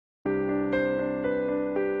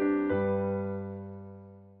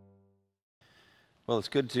Well, it's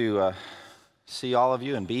good to see all of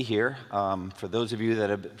you and be here. For those of you that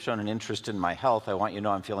have shown an interest in my health, I want you to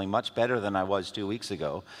know I'm feeling much better than I was 2 weeks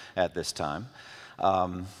ago at this time.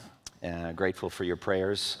 And grateful for your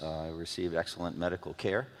prayers. I received excellent medical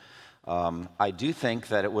care. I do think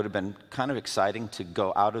that it would have been kind of exciting to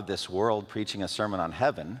go out of this world preaching a sermon on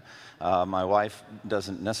heaven. My wife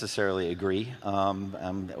doesn't necessarily agree,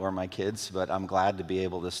 or my kids, but I'm glad to be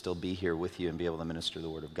able to still be here with you and be able to minister the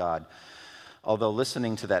Word of God. Although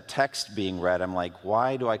listening to that text being read, I'm like,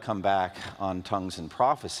 why do I come back on tongues and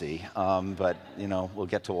prophecy? But, we'll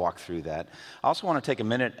get to walk through that. I also want to take a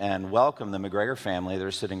minute and welcome the McGregor family.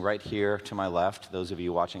 They're sitting right here to my left. Those of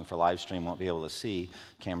you watching for live stream won't be able to see.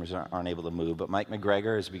 Cameras aren't able to move. But Mike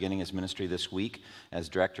McGregor is beginning his ministry this week as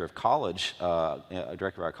director of college,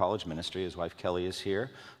 director of our college ministry. His wife Kelly is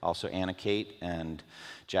here. Also Anna Kate and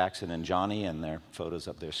Jackson and Johnny, and their photos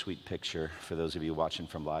up there, sweet picture for those of you watching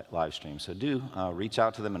from live stream. So do reach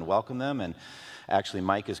out to them and welcome them. And actually,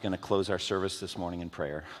 Mike is going to close our service this morning in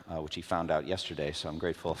prayer, which he found out yesterday, so I'm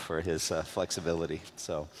grateful for his flexibility.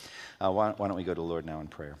 So why don't we go to the Lord now in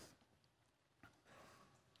prayer.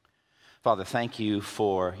 Father, thank you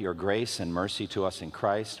for your grace and mercy to us in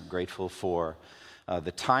Christ. I'm grateful for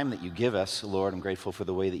the time that you give us, Lord. I'm grateful for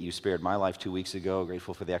the way that you spared my life 2 weeks ago.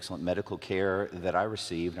 Grateful for the excellent medical care that I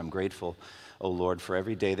received. I'm grateful, oh Lord, for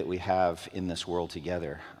every day that we have in this world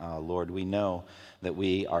together. Lord, we know that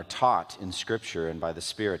we are taught in Scripture and by the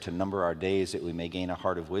Spirit to number our days that we may gain a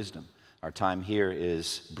heart of wisdom. Our time here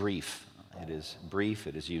is brief. It is brief.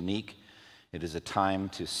 It is unique. It is a time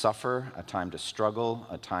to suffer, a time to struggle,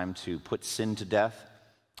 a time to put sin to death,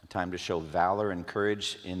 a time to show valor and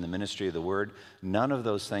courage in the ministry of the Word. None of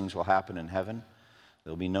those things will happen in heaven.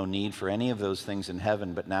 There'll be no need for any of those things in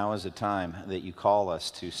heaven, but now is a time that you call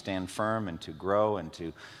us to stand firm and to grow and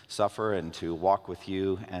to suffer and to walk with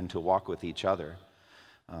you and to walk with each other.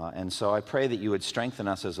 And so I pray that you would strengthen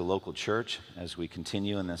us as a local church as we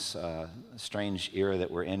continue in this strange era that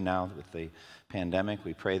we're in now with the pandemic.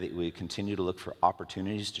 We pray that we continue to look for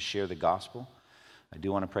opportunities to share the gospel. I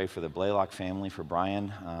do want to pray for the Blaylock family, for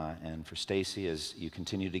Brian and for Stacy as you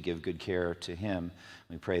continue to give good care to him.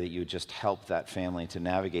 We pray that you would just help that family to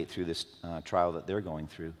navigate through this trial that they're going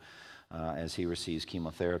through as he receives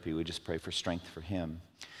chemotherapy. We just pray for strength for him.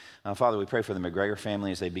 Father, we pray for the McGregor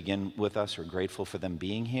family as they begin with us. We're grateful for them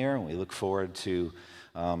being here, and we look forward to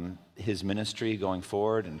his ministry going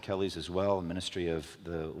forward, and Kelly's as well, a ministry of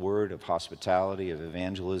the word, of hospitality, of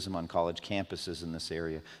evangelism on college campuses in this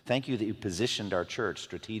area. Thank you that you positioned our church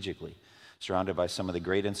strategically, surrounded by some of the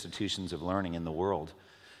great institutions of learning in the world.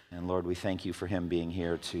 And Lord, we thank you for him being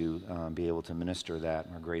here to be able to minister that,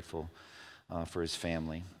 and we're grateful for his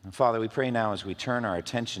family. And Father, we pray now as we turn our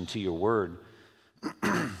attention to your word,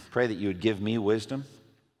 pray that you would give me wisdom.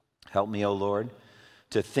 Help me, O Lord,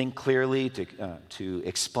 to think clearly, to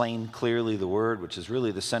explain clearly the word, which is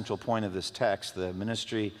really the central point of this text. The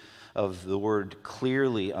ministry of the word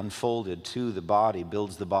clearly unfolded to the body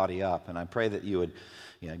builds the body up. And I pray that you would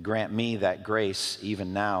grant me that grace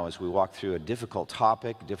even now as we walk through a difficult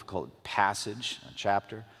topic, a difficult passage, a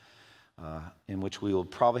chapter, in which we will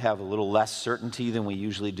probably have a little less certainty than we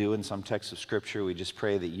usually do in some texts of Scripture. We just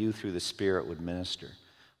pray that you, through the Spirit, would minister.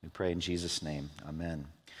 We pray in Jesus' name. Amen.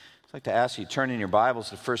 I'd like to ask you to turn in your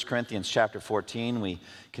Bibles to 1 Corinthians chapter 14. We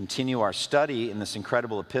continue our study in this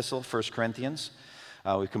incredible epistle, 1 Corinthians.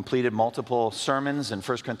 We've completed multiple sermons in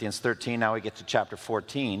 1 Corinthians 13. Now we get to chapter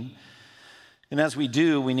 14. And as we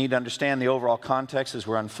do, we need to understand the overall context as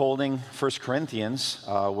we're unfolding 1 Corinthians.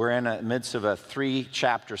 We're in the midst of a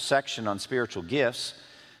 3-chapter section on spiritual gifts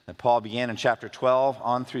that Paul began in chapter 12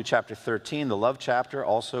 on through chapter 13. The love chapter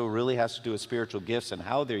also really has to do with spiritual gifts and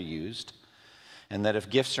how they're used. And that if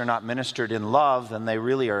gifts are not ministered in love, then they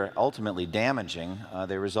really are ultimately damaging.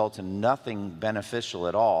 They result in nothing beneficial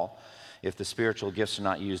at all if the spiritual gifts are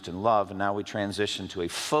not used in love. And now we transition to a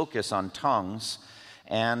focus on tongues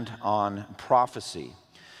and on prophecy.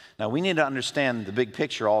 Now, we need to understand the big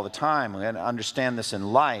picture all the time. We got to understand this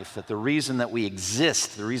in life, that the reason that we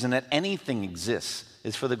exist, the reason that anything exists,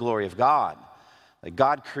 is for the glory of God. That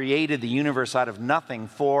God created the universe out of nothing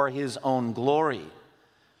for his own glory.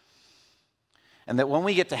 And that when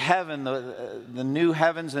we get to heaven, the new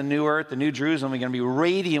heavens, the new earth, the new Jerusalem, we're going to be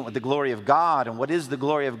radiant with the glory of God. And what is the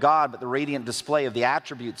glory of God but the radiant display of the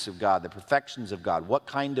attributes of God, the perfections of God, what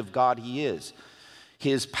kind of God he is?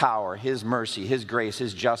 His power, his mercy, his grace,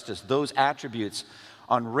 his justice, those attributes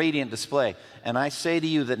on radiant display. And I say to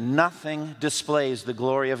you that nothing displays the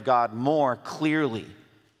glory of God more clearly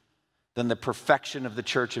than the perfection of the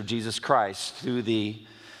church of Jesus Christ through the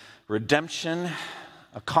redemption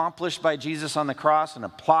accomplished by Jesus on the cross and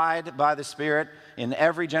applied by the Spirit in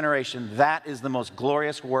every generation, that is the most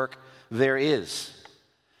glorious work there is.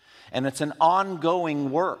 And it's an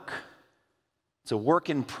ongoing work. It's a work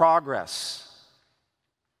in progress.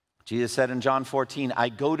 Jesus said in John 14, I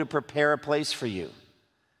go to prepare a place for you.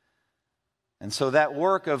 And so that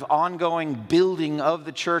work of ongoing building of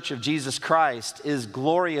the church of Jesus Christ is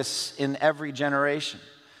glorious in every generation.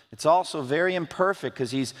 It's also very imperfect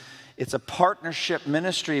because it's a partnership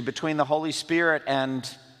ministry between the Holy Spirit and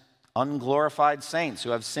unglorified saints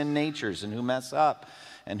who have sin natures and who mess up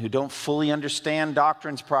and who don't fully understand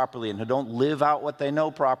doctrines properly and who don't live out what they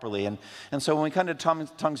know properly. And so when we come to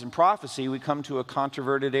tongues and prophecy, we come to a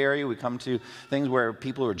controverted area. We come to things where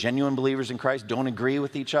people who are genuine believers in Christ don't agree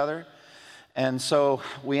with each other. And so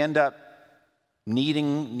we end up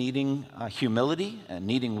needing humility and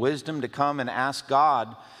needing wisdom to come and ask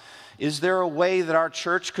God, is there a way that our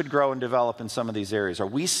church could grow and develop in some of these areas? Are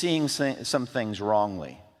we seeing some things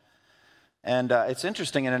wrongly? And it's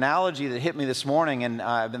interesting, an analogy that hit me this morning, and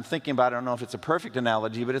I've been thinking about it. I don't know if it's a perfect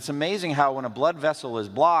analogy, but it's amazing how when a blood vessel is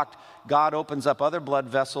blocked, God opens up other blood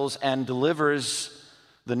vessels and delivers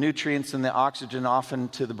the nutrients and the oxygen often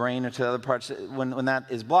to the brain or to other parts when that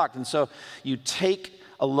is blocked. And so you take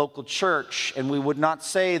a local church, and we would not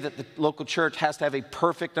say that the local church has to have a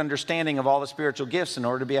perfect understanding of all the spiritual gifts in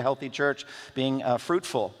order to be a healthy church, being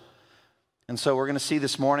fruitful. And so we're going to see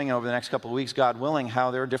this morning, over the next couple of weeks, God willing,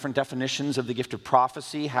 how there are different definitions of the gift of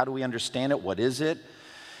prophecy. How do we understand it? What is it?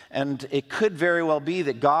 And it could very well be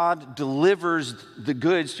that God delivers the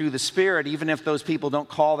goods through the Spirit, even if those people don't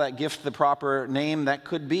call that gift the proper name. That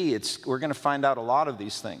could be. We're going to find out a lot of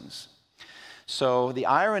these things. So the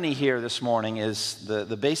irony here this morning is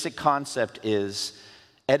the basic concept is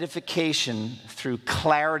edification through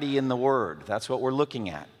clarity in the Word. That's what we're looking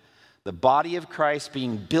at. The body of Christ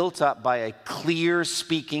being built up by a clear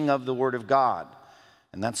speaking of the Word of God.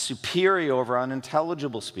 And that's superior over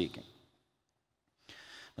unintelligible speaking.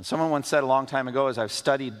 And someone once said a long time ago, as I've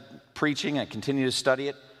studied preaching, I continue to study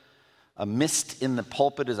it, a mist in the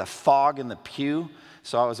pulpit is a fog in the pew.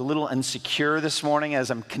 So I was a little insecure this morning as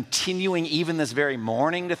I'm continuing even this very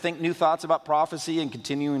morning to think new thoughts about prophecy and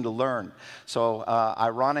continuing to learn. So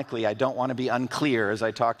ironically, I don't want to be unclear as I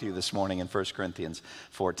talk to you this morning in 1 Corinthians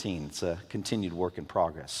 14. It's a continued work in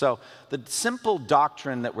progress. So the simple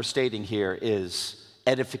doctrine that we're stating here is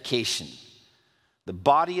edification. The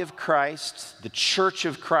body of Christ, the church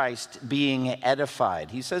of Christ being edified.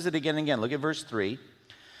 He says it again and again. Look at verse 3.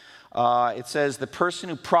 It says, the person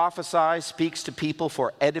who prophesies speaks to people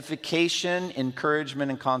for edification,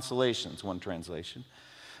 encouragement, and consolation. It's one translation.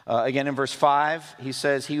 Again, in verse 5, he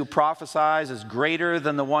says, he who prophesies is greater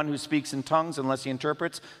than the one who speaks in tongues unless he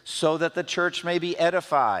interprets, so that the church may be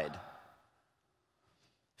edified.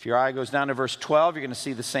 If your eye goes down to verse 12, you're going to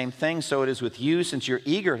see the same thing. So it is with you, since you're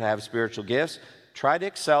eager to have spiritual gifts, try to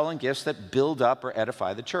excel in gifts that build up or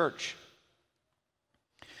edify the church.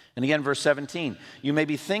 And again, verse 17, you may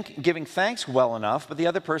be giving thanks well enough, but the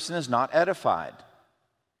other person is not edified.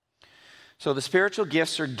 So the spiritual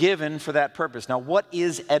gifts are given for that purpose. Now, what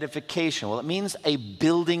is edification? Well, it means a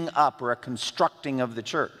building up or a constructing of the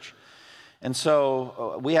church. And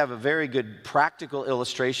so we have a very good practical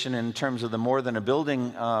illustration in terms of the More Than a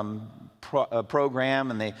Building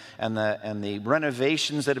program and the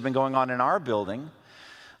renovations that have been going on in our building.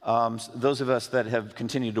 Those of us that have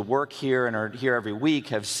continued to work here and are here every week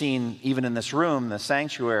have seen, even in this room, the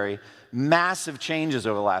sanctuary, massive changes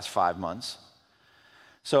over the last 5 months.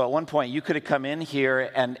 So at one point, you could have come in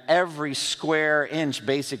here and every square inch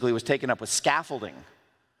basically was taken up with scaffolding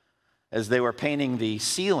as they were painting the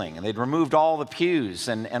ceiling. And they'd removed all the pews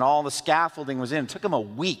and all the scaffolding was in. It took them a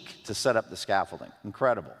week to set up the scaffolding.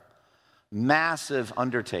 Incredible. Massive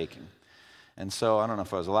undertaking. And so I don't know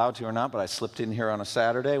if I was allowed to or not, but I slipped in here on a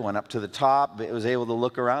Saturday, went up to the top, was able to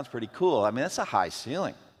look around. It's pretty cool. I mean, it's a high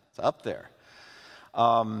ceiling. It's up there.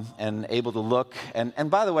 And able to look.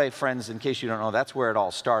 And by the way, friends, in case you don't know, that's where it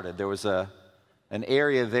all started. There was an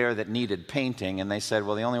area there that needed painting, and they said,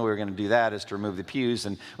 well, the only way we're going to do that is to remove the pews.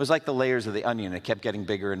 And it was like the layers of the onion. It kept getting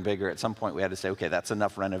bigger and bigger. At some point, we had to say, okay, that's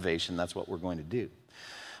enough renovation. That's what we're going to do.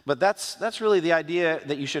 But that's really the idea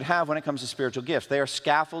that you should have when it comes to spiritual gifts. They are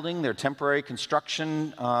scaffolding, they're temporary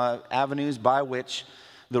construction avenues by which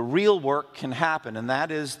the real work can happen, and that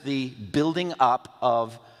is the building up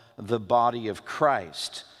of the body of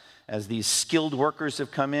Christ. As these skilled workers have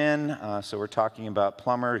come in, so we're talking about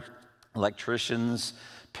plumbers, electricians,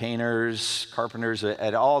 painters, carpenters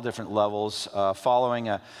at all different levels, following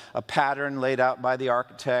a pattern laid out by the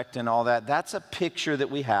architect and all that. That's a picture that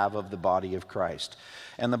we have of the body of Christ.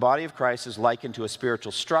 And the body of Christ is likened to a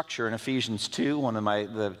spiritual structure. In Ephesians 2, one of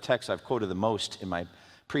the texts I've quoted the most in my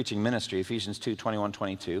preaching ministry, Ephesians 2, 21,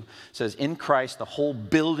 22, says, in Christ the whole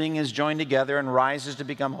building is joined together and rises to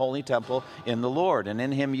become a holy temple in the Lord. And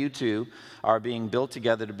in him you too are being built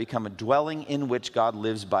together to become a dwelling in which God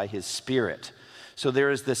lives by his Spirit. So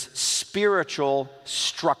there is this spiritual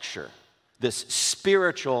structure, this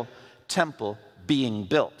spiritual temple being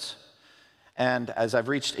built. And as I've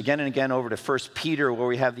reached again and again over to 1 Peter, where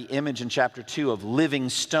we have the image in chapter 2 of living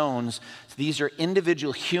stones, these are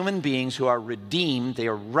individual human beings who are redeemed. They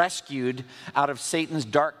are rescued out of Satan's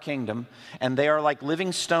dark kingdom, and they are like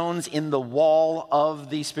living stones in the wall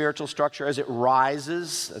of the spiritual structure as it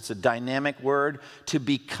rises. That's a dynamic word, to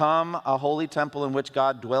become a holy temple in which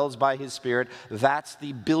God dwells by his Spirit. That's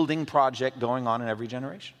the building project going on in every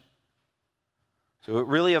generation. So it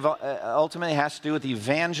really ultimately has to do with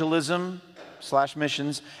evangelism /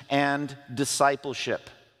 missions and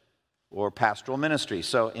discipleship or pastoral ministry.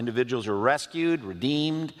 So individuals are rescued,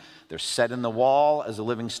 redeemed, they're set in the wall as a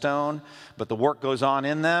living stone, but the work goes on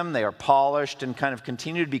in them. They are polished and kind of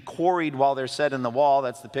continue to be quarried while they're set in the wall.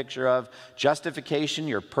 That's the picture of justification.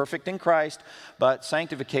 You're perfect in Christ, but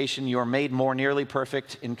sanctification, you're made more nearly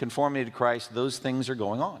perfect in conformity to Christ. Those things are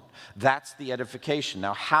going on. That's the edification.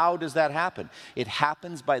 Now, how does that happen? It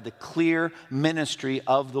happens by the clear ministry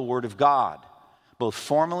of the Word of God. Both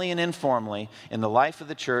formally and informally, in the life of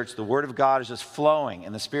the church, the Word of God is just flowing,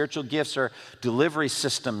 and the spiritual gifts are delivery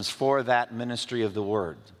systems for that ministry of the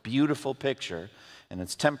Word. Beautiful picture, and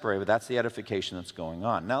it's temporary, but that's the edification that's going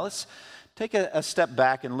on. Now let's take a step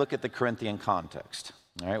back and look at the Corinthian context.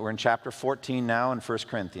 All right, we're in chapter 14 now in 1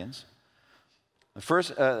 Corinthians.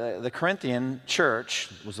 The Corinthian church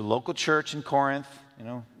was a local church in Corinth,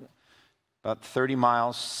 about 30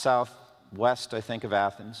 miles southwest, I think, of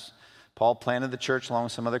Athens. Paul planted the church along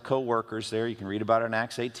with some other co-workers there. You can read about it in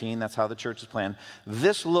Acts 18. That's how the church is planned.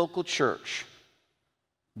 This local church,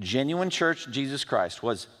 genuine church of Jesus Christ,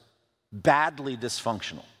 was badly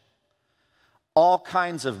dysfunctional. All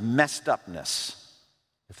kinds of messed upness,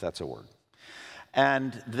 if that's a word.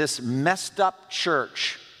 And this messed up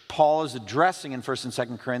church, Paul is addressing in 1 and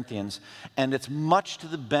 2 Corinthians, and it's much to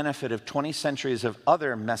the benefit of 20 centuries of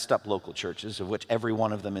other messed up local churches, of which every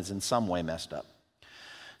one of them is in some way messed up.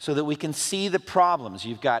 So that we can see the problems.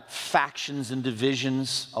 You've got factions and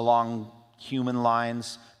divisions along human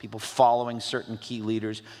lines, people following certain key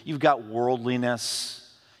leaders. You've got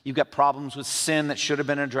worldliness. You've got problems with sin that should have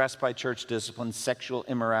been addressed by church discipline, sexual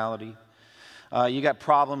immorality. You've got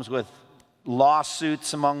problems with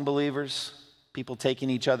lawsuits among believers, people taking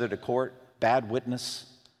each other to court, bad witness.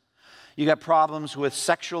 You've got problems with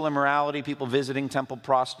sexual immorality, people visiting temple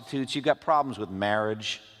prostitutes. You've got problems with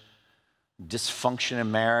marriage, dysfunction in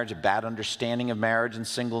marriage, a bad understanding of marriage and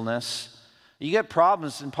singleness. You get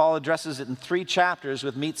problems, and Paul addresses it in 3 chapters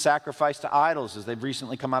with meat sacrificed to idols, as they've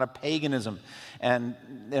recently come out of paganism, and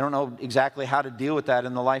they don't know exactly how to deal with that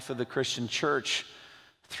in the life of the Christian church.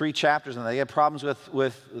 3 chapters, and they get problems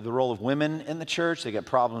with the role of women in the church. They get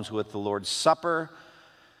problems with the Lord's Supper.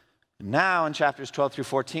 Now, in chapters 12 through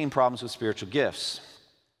 14, problems with spiritual gifts.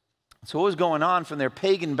 So what was going on from their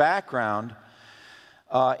pagan background?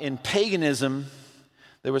 In paganism,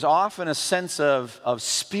 there was often a sense of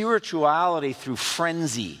spirituality through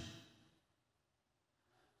frenzy,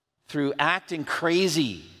 through acting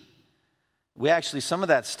crazy. We actually, some of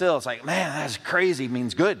that still, it's like, man, that's crazy,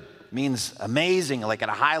 means good, means amazing, like at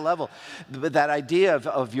a high level. But that idea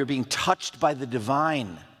of you're being touched by the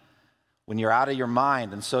divine when you're out of your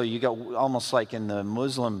mind. And so you got almost like in the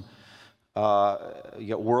Muslim you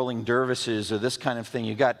got whirling dervishes or this kind of thing.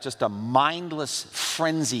 You got just a mindless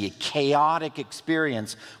frenzy, a chaotic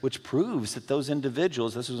experience, which proves that those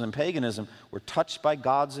individuals, this was in paganism, were touched by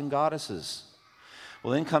gods and goddesses.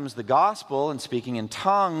 Well, then comes the gospel and speaking in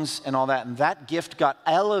tongues and all that, and that gift got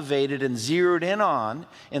elevated and zeroed in on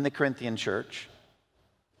in the Corinthian church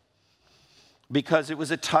because it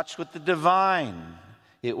was a touch with the divine.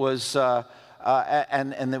 It was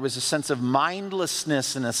and there was a sense of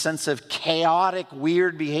mindlessness and a sense of chaotic,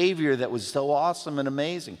 weird behavior that was so awesome and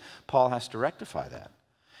amazing. Paul has to rectify that.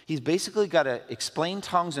 He's basically got to explain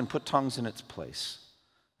tongues and put tongues in its place.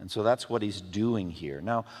 And so that's what he's doing here.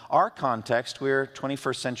 Now, our context, we're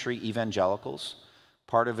 21st century evangelicals,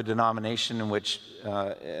 part of a denomination in which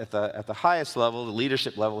at the highest level, the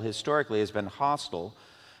leadership level, historically has been hostile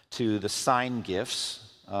to the sign gifts,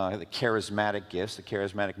 the charismatic gifts. The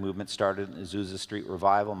charismatic movement started in the Azusa Street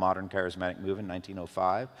Revival, modern charismatic movement,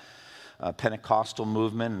 1905. Pentecostal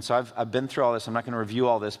movement. And so I've been through all this. I'm not going to review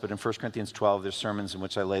all this, but in 1 Corinthians 12, there's sermons in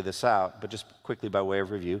which I lay this out. But just quickly by way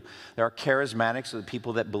of review, there are charismatics, the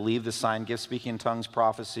people that believe the sign gifts, speaking in tongues,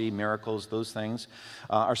 prophecy, miracles, those things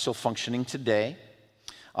are still functioning today.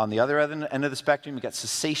 On the other end of the spectrum, you've got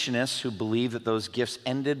cessationists who believe that those gifts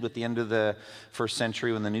ended with the end of the first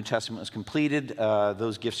century when the New Testament was completed.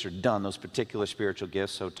 Those gifts are done, those particular spiritual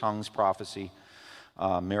gifts, so tongues, prophecy,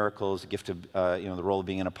 miracles, the gift of, the role of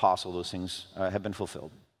being an apostle, those things have been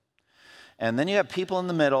fulfilled. And then you have people in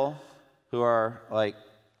the middle who are like,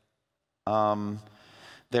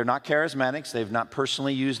 they're not charismatics. They've not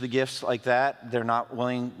personally used the gifts like that. They're not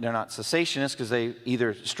cessationists because they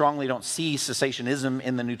either strongly don't see cessationism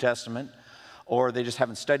in the New Testament or they just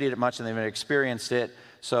haven't studied it much and they've never experienced it.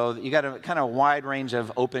 So you got a kind of wide range of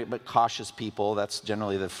open but cautious people. That's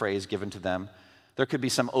generally the phrase given to them. There could be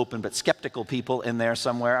some open but skeptical people in there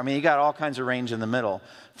somewhere. I mean, you got all kinds of range in the middle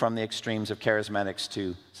from the extremes of charismatics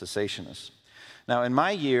to cessationists. Now, in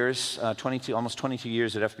my years, almost 22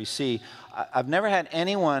 years at FBC, I've never had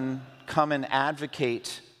anyone come and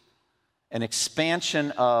advocate an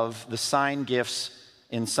expansion of the sign gifts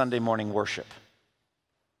in Sunday morning worship.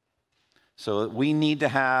 So we need to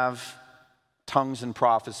have tongues and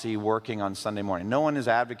prophecy working on Sunday morning. No one is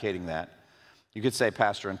advocating that. You could say,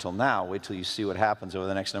 Pastor, until now, wait till you see what happens over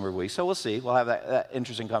the next number of weeks. So we'll see. We'll have that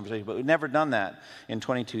interesting conversation. But we've never done that in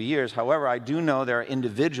 22 years. However, I do know there are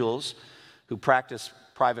individuals who practice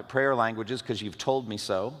private prayer languages because you've told me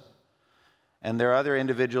so. And there are other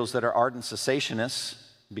individuals that are ardent cessationists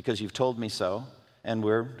because you've told me so. And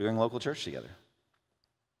we're doing local church together.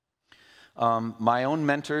 My own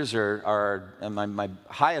mentors my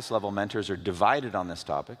highest level mentors are divided on this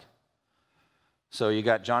topic. So you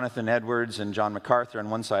got Jonathan Edwards and John MacArthur on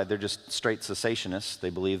one side. They're just straight cessationists. They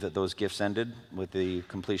believe that those gifts ended with the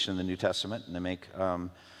completion of the New Testament, and they make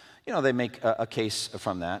a case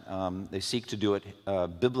from that. They seek to do it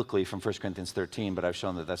biblically from 1 Corinthians 13, but I've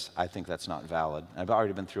shown that I think that's not valid. I've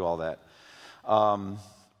already been through all that. On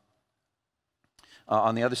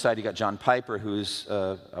the other side, you got John Piper, who's,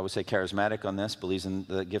 I would say, charismatic on this, believes in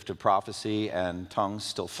the gift of prophecy and tongues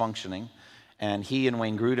still functioning. And he and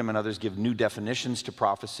Wayne Grudem and others give new definitions to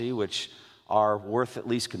prophecy, which are worth at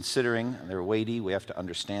least considering. They're weighty. We have to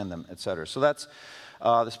understand them, et cetera. So that's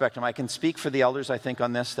the spectrum. I can speak for the elders, I think,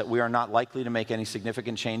 on this, that we are not likely to make any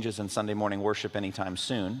significant changes in Sunday morning worship anytime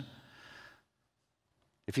soon.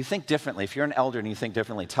 If you think differently, if you're an elder and you think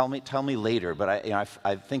differently, tell me later. But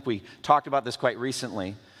I think we talked about this quite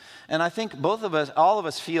recently. And I think all of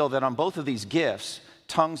us feel that on both of these gifts,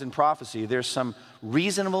 tongues and prophecy, there's some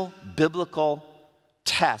reasonable biblical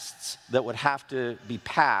tests that would have to be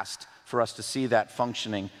passed for us to see that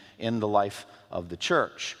functioning in the life of the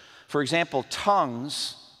church. For example,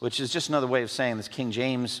 tongues, which is just another way of saying this, King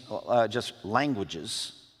James, just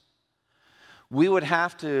languages. We would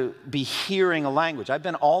have to be hearing a language. I've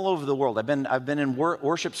been all over the world. I've been in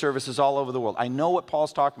worship services all over the world. I know what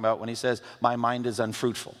Paul's talking about when he says, my mind is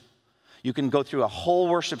unfruitful. You can go through a whole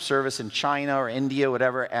worship service in China or India,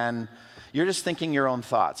 whatever, and you're just thinking your own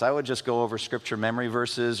thoughts. I would just go over scripture memory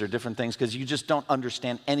verses or different things because you just don't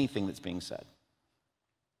understand anything that's being said.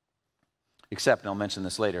 Except, and I'll mention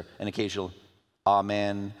this later, an occasional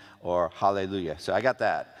amen or hallelujah. So I got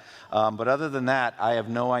that. But other than that, I have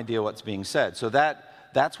no idea what's being said. So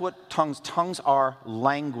that's what tongues are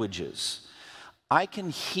languages. I can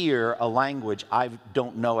hear a language I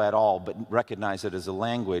don't know at all, but recognize it as a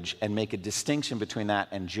language and make a distinction between that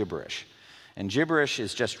and gibberish. And gibberish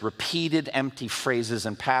is just repeated empty phrases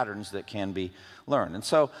and patterns that can be learned. And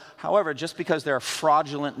so, however, just because there are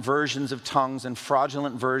fraudulent versions of tongues and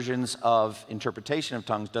fraudulent versions of interpretation of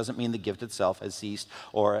tongues doesn't mean the gift itself has ceased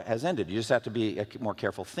or has ended. You just have to be a more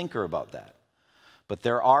careful thinker about that. But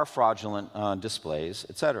there are fraudulent displays,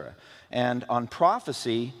 etc. And on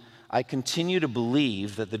prophecy, I continue to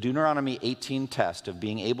believe that the Deuteronomy 18 test of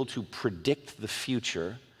being able to predict the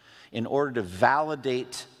future in order to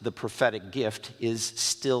validate the prophetic gift is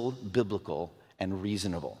still biblical and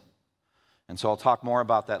reasonable. And so I'll talk more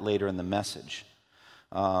about that later in the message.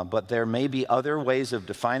 But there may be other ways of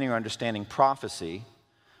defining or understanding prophecy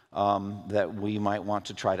that we might want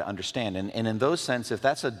to try to understand. And in those sense, if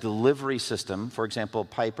that's a delivery system, for example,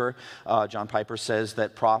 John Piper says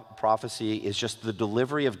that prophecy is just the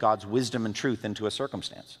delivery of God's wisdom and truth into a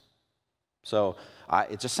circumstance. So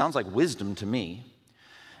it just sounds like wisdom to me.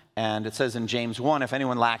 And it says in James 1, if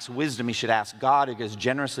anyone lacks wisdom, he should ask God, who gives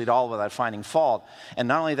generously to all without finding fault. And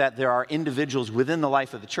not only that, there are individuals within the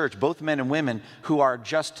life of the church, both men and women, who are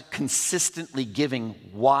just consistently giving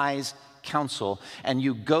wise counsel. And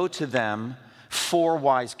you go to them for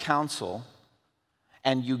wise counsel,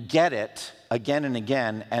 And you get it again and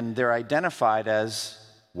again, and they're identified as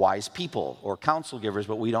wise people or counsel givers,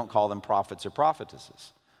 but we don't call them prophets or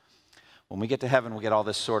prophetesses. When we get to heaven, we'll get all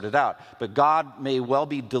this sorted out. But God may well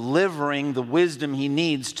be delivering the wisdom he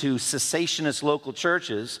needs to cessationist local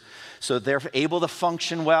churches so they're able to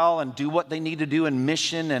function well and do what they need to do in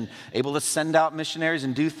mission and able to send out missionaries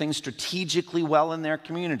and do things strategically well in their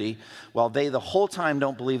community, while they the whole time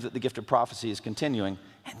don't believe that the gift of prophecy is continuing.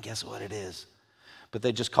 And guess what it is? But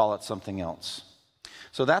they just call it something else.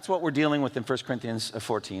 So that's what we're dealing with in 1 Corinthians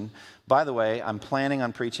 14. By the way, I'm planning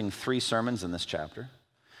on preaching 3 sermons in this chapter.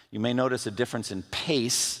 You may notice a difference in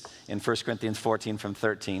pace in 1 Corinthians 14 from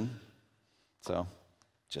 13. So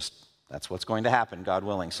that's what's going to happen, God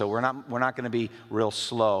willing. So we're not going to be real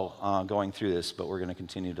slow going through this, but we're going to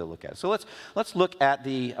continue to look at it. So let's look at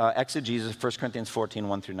the exegesis of 1 Corinthians 14,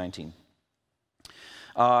 1 through 19.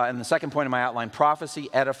 And the second point of my outline, prophecy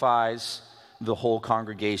edifies the whole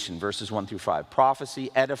congregation, verses 1 through 5.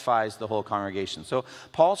 Prophecy edifies the whole congregation. So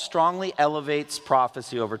Paul strongly elevates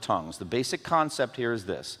prophecy over tongues. The basic concept here is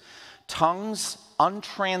this: tongues,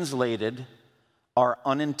 untranslated, are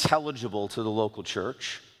unintelligible to the local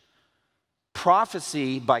church.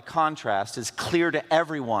 Prophecy, by contrast, is clear to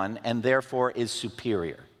everyone and therefore is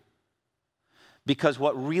superior. Because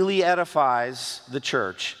what really edifies the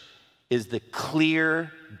church is the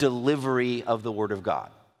clear delivery of the Word of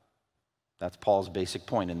God. That's Paul's basic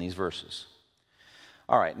point in these verses.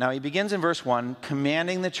 All right, now he begins in verse 1,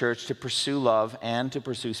 commanding the church to pursue love and to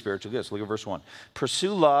pursue spiritual gifts. Look at verse 1.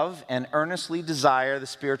 Pursue love and earnestly desire the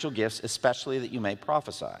spiritual gifts, especially that you may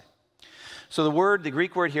prophesy. So the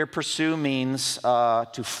Greek word here, pursue, means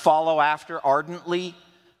to follow after ardently,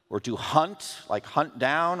 or to hunt, like hunt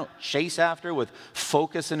down, chase after with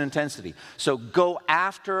focus and intensity. So go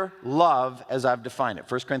after love as I've defined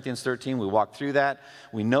it. 1 Corinthians 13, we walked through that.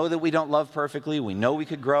 We know that we don't love perfectly. We know we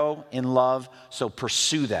could grow in love, so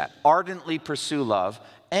pursue that. Ardently pursue love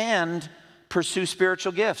and pursue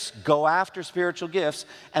spiritual gifts. Go after spiritual gifts,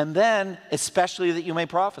 and then especially that you may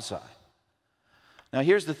prophesy. Now,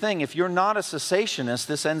 here's the thing. If you're not a cessationist,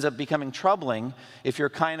 this ends up becoming troubling. If you're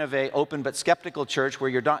kind of a open but skeptical church where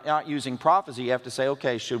you're not using prophecy, you have to say,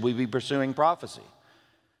 okay, should we be pursuing prophecy?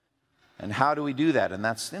 And how do we do that? And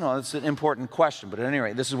that's an important question. But at any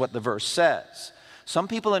rate, this is what the verse says. Some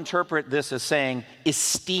people interpret this as saying,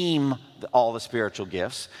 esteem all the spiritual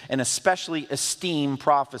gifts, and especially esteem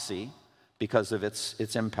prophecy because of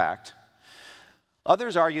its impact.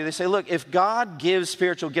 Others argue, they say, look, if God gives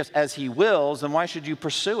spiritual gifts as he wills, then why should you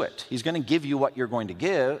pursue it? He's going to give you what you're going to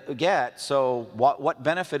get, so what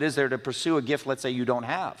benefit is there to pursue a gift, let's say, you don't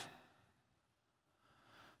have?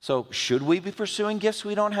 So should we be pursuing gifts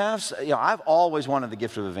we don't have? So, I've always wanted the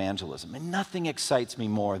gift of evangelism, and nothing excites me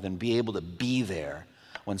more than be able to be there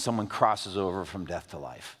when someone crosses over from death to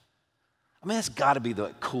life. I mean, that's got to be the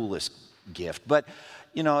coolest gift, but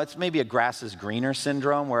it's maybe a grass is greener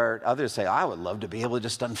syndrome where others say, I would love to be able to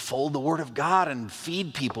just unfold the Word of God and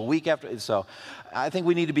feed people week after. So I think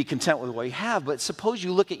we need to be content with what we have. But suppose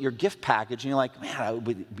you look at your gift package and you're like, man, it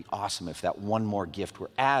would be awesome if that one more gift were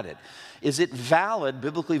added. Is it valid,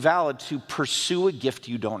 biblically valid, to pursue a gift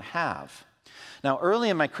you don't have? Now, early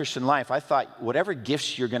in my Christian life, I thought whatever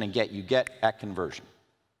gifts you're going to get, you get at conversion.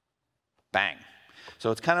 Bang.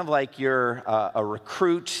 So it's kind of like you're a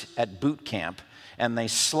recruit at boot camp, and they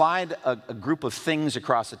slide a group of things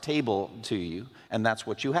across a table to you, and that's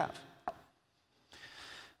what you have.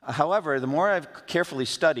 However, the more I've carefully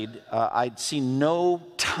studied, I'd see no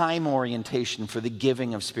time orientation for the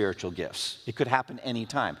giving of spiritual gifts. It could happen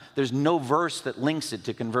anytime. There's no verse that links it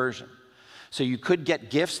to conversion. So you could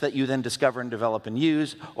get gifts that you then discover and develop and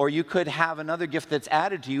use, or you could have another gift that's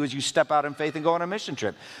added to you as you step out in faith and go on a mission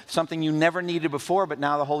trip. Something you never needed before, but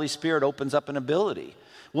now the Holy Spirit opens up an ability.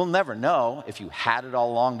 We'll never know if you had it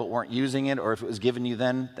all along but weren't using it, or if it was given you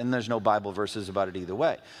then there's no Bible verses about it either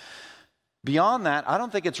way. Beyond that, I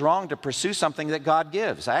don't think it's wrong to pursue something that God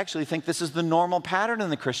gives. I actually think this is the normal pattern in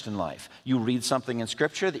the Christian life. You read something in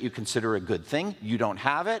Scripture that you consider a good thing, you don't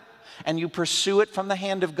have it, and you pursue it from the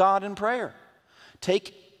hand of God in prayer.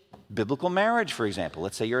 Take biblical marriage, for example.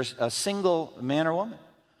 Let's say you're a single man or woman,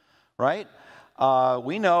 right?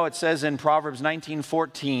 We know it says in Proverbs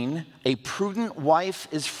 19:14, a prudent wife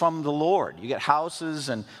is from the Lord. You get houses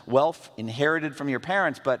and wealth inherited from your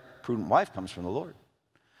parents, but a prudent wife comes from the Lord.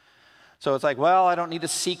 So it's like, well, I don't need to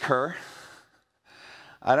seek her.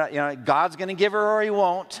 God's going to give her or he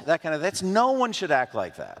won't. No one should act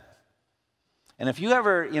like that. And if you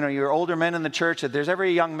ever, you're older men in the church, if there's ever a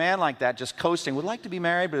young man like that just coasting, would like to be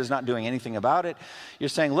married but is not doing anything about it, you're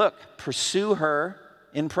saying, look, pursue her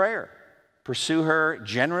in prayer. Pursue her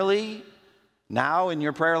generally, Now in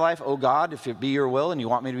your prayer life, oh God, if it be your will and you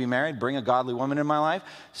want me to be married, bring a godly woman in my life.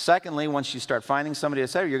 Secondly, once you start finding somebody,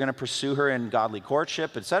 etc., you're going to pursue her in godly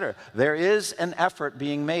courtship, etc. There is an effort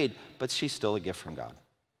being made, but she's still a gift from God.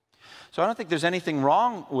 So I don't think there's anything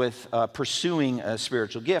wrong with pursuing a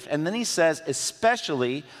spiritual gift. And then he says,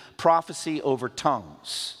 especially prophecy over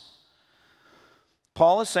tongues.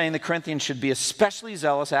 Paul is saying the Corinthians should be especially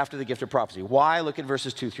zealous after the gift of prophecy. Why? Look at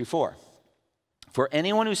verses 2 through 4. For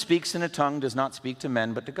anyone who speaks in a tongue does not speak to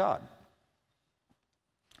men but to God.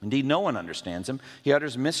 Indeed, no one understands him. He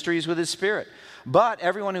utters mysteries with his spirit. But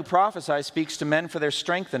everyone who prophesies speaks to men for their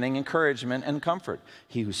strengthening, encouragement, and comfort.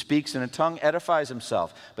 He who speaks in a tongue edifies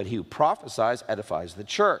himself, but he who prophesies edifies the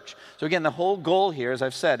church. So again, the whole goal here, as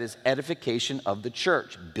I've said, is edification of the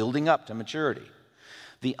church, building up to maturity.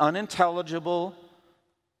 The unintelligible,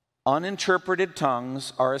 uninterpreted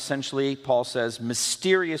tongues are essentially, Paul says,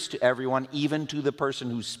 mysterious to everyone, even to the person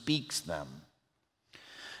who speaks them.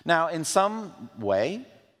 Now, in some way,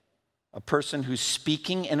 a person who's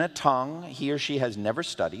speaking in a tongue he or she has never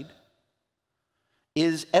studied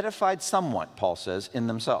is edified somewhat, Paul says, in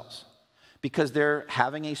themselves, because they're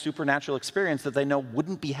having a supernatural experience that they know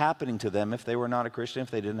wouldn't be happening to them if they were not a Christian,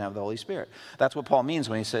 if they didn't have the Holy Spirit. That's what Paul means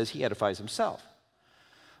when he says he edifies himself.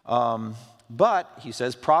 But, he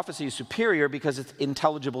says, prophecy is superior because it's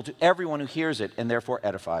intelligible to everyone who hears it and therefore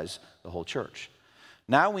edifies the whole church.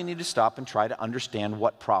 Now we need to stop and try to understand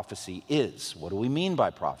what prophecy is. What do we mean by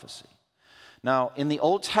prophecy? Now, in the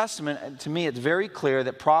Old Testament, to me, it's very clear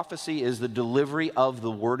that prophecy is the delivery of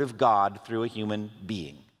the Word of God through a human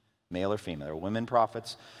being, male or female. There are women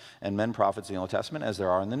prophets and men prophets in the Old Testament as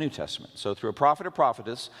there are in the New Testament. So through a prophet or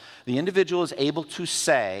prophetess, the individual is able to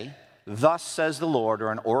say, "Thus says the Lord,"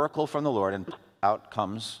 or an oracle from the Lord, and out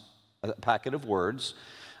comes a packet of words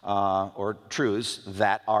or truths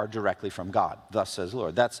that are directly from God. Thus says the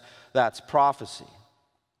Lord. That's prophecy.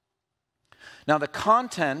 Now, the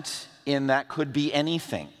content in that could be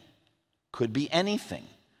anything. Could be anything.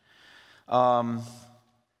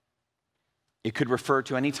 It could refer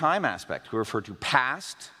to any time aspect. It could refer to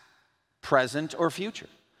past, present, or future.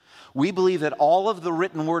 We believe that all of the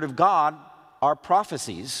written word of God are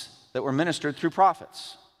prophecies that were ministered through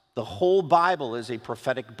prophets. The whole Bible is a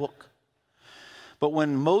prophetic book. But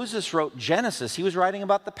when Moses wrote Genesis, he was writing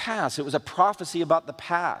about the past. It was a prophecy about the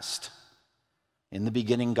past. In the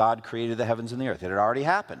beginning, God created the heavens and the earth. It had already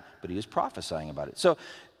happened, but he was prophesying about it. So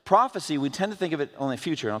prophecy, we tend to think of it only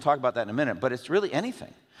future, and I'll talk about that in a minute, but it's really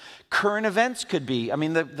anything. Current events could be,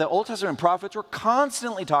 the Old Testament prophets were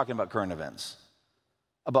constantly talking about current events,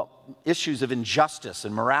 about issues of injustice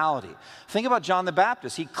and morality. Think about John the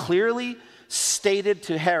Baptist. He clearly stated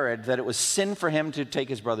to Herod that it was sin for him to take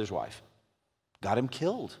his brother's wife. Got him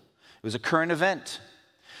killed. It was a current event.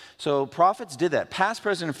 So prophets did that, past,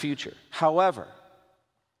 present, and future. However,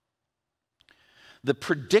 the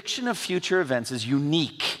prediction of future events is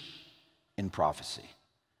unique in prophecy.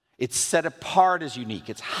 It's set apart as unique.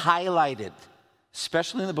 It's highlighted,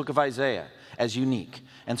 especially in the book of Isaiah, as unique.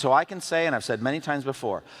 And so I can say, and I've said many times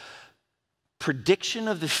before, prediction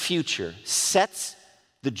of the future sets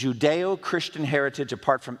the Judeo-Christian heritage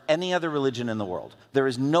apart from any other religion in the world. There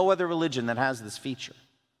is no other religion that has this feature.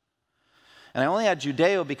 And I only add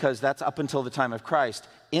Judeo because that's up until the time of Christ,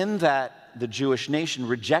 in that the Jewish nation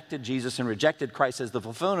rejected Jesus and rejected Christ as the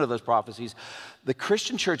fulfillment of those prophecies. The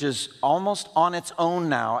Christian church is almost on its own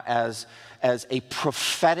now as a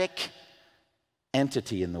prophetic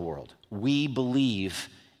entity in the world. We believe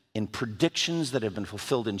in predictions that have been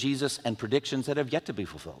fulfilled in Jesus and predictions that have yet to be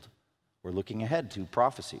fulfilled. We're looking ahead to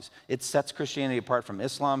prophecies. It sets Christianity apart from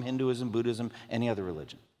Islam, Hinduism, Buddhism, any other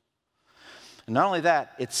religion. And not only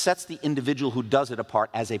that, it sets the individual who does it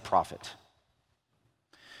apart as a prophet.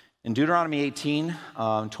 In Deuteronomy 18,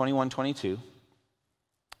 21, 22,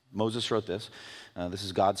 Moses wrote this. This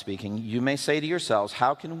is God speaking. You may say to yourselves,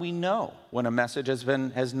 how can we know when a message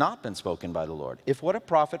has not been spoken by the Lord? If what a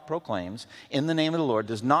prophet proclaims in the name of the Lord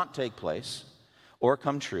does not take place or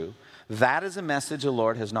come true, that is a message the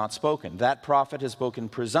Lord has not spoken. That prophet has spoken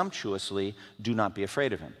presumptuously. Do not be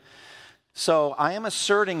afraid of him. So I am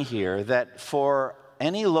asserting here that for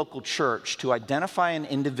any local church to identify an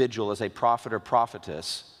individual as a prophet or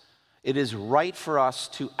prophetess, it is right for us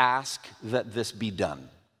to ask that this be done.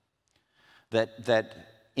 That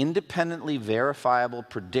independently verifiable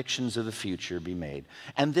predictions of the future be made.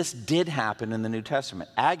 And this did happen in the New Testament.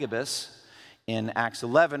 Agabus, in Acts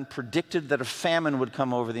 11, predicted that a famine would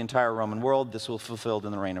come over the entire Roman world. This was fulfilled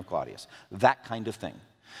in the reign of Claudius. That kind of thing.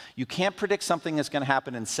 You can't predict something that's going to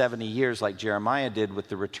happen in 70 years like Jeremiah did with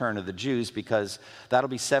the return of the Jews, because that'll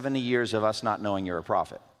be 70 years of us not knowing you're a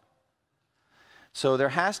prophet. So there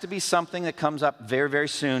has to be something that comes up very, very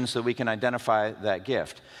soon so we can identify that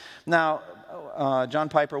gift. Now, John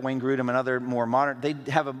Piper, Wayne Grudem, and other more modern, they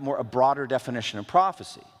have a broader definition of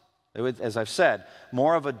prophecy. As I've said,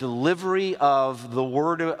 more of a delivery of the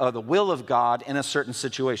word, the will of God in a certain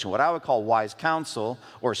situation. What I would call wise counsel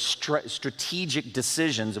or strategic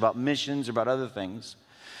decisions about missions, about other things.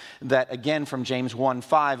 That, again, from James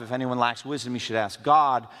 1:5, if anyone lacks wisdom, he should ask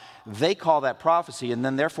God. They call that prophecy, and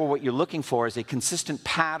then therefore what you're looking for is a consistent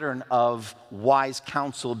pattern of wise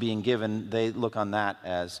counsel being given. They look on that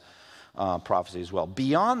as prophecy as well.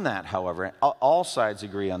 Beyond that, however, all sides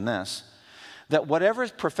agree on this, that whatever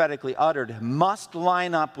is prophetically uttered must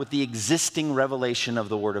line up with the existing revelation of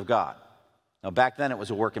the Word of God. Now, back then it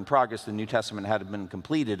was a work in progress. The New Testament hadn't been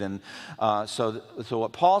completed. And so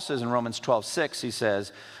what Paul says in Romans 12:6, he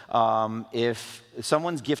says, if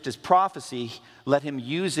someone's gift is prophecy, let him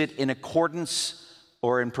use it in accordance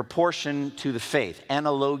or in proportion to the faith.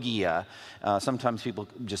 Analogia. Sometimes people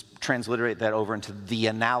just transliterate that over into the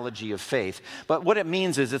analogy of faith. But what it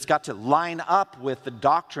means is it's got to line up with the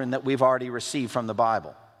doctrine that we've already received from the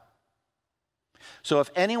Bible. So if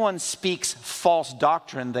anyone speaks false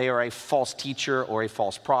doctrine, they are a false teacher or a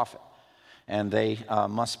false prophet. And they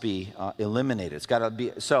must be eliminated. It's got to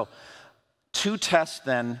be. So, two tests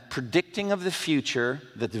then: predicting of the future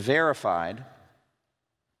that's verified,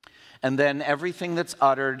 and then everything that's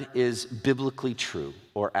uttered is biblically true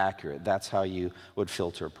or accurate. That's how you would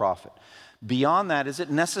filter a prophet. Beyond that, is it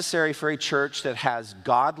necessary for a church that has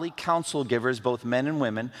godly counsel givers, both men and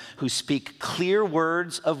women, who speak clear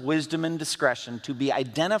words of wisdom and discretion to be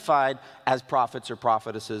identified as prophets or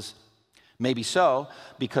prophetesses? Maybe so,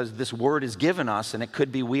 because this word is given us, and it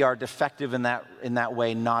could be we are defective in that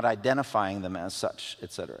way, not identifying them as such,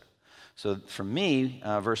 etc. So for me,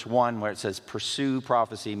 verse 1, where it says pursue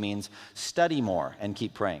prophecy, means study more and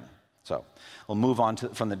keep praying. So we'll move on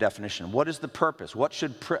from the definition. What is the purpose? What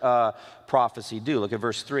should prophecy do? Look at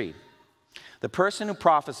verse 3. The person who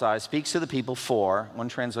prophesies speaks to the people for, one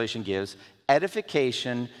translation gives,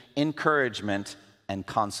 edification, encouragement, and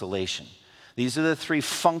consolation. These are the three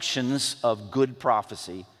functions of good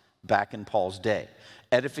prophecy back in Paul's day.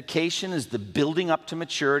 Edification is the building up to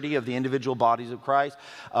maturity of the individual bodies of Christ,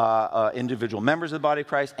 individual members of the body of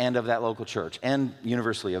Christ, and of that local church, and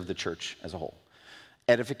universally of the church as a whole.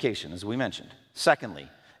 Edification, as we mentioned. Secondly,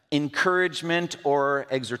 encouragement or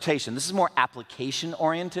exhortation. This is more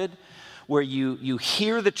application-oriented, where you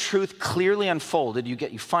hear the truth clearly unfolded,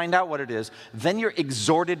 you find out what it is, then you're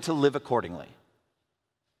exhorted to live accordingly.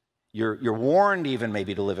 You're warned even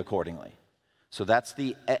maybe to live accordingly. So that's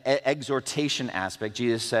the exhortation aspect.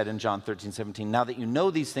 Jesus said in John 13:17, now that you know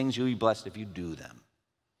these things, you'll be blessed if you do them.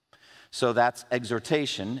 So that's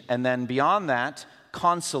exhortation. And then beyond that,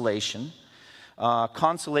 consolation.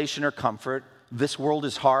 Consolation or comfort. This world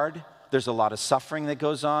is hard. There's a lot of suffering that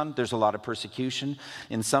goes on. There's a lot of persecution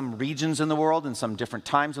in some regions in the world, in some different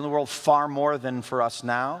times in the world, far more than for us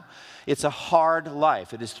now. It's a hard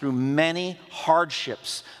life. It is through many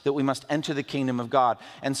hardships that we must enter the kingdom of God.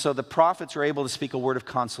 And so the prophets are able to speak a word of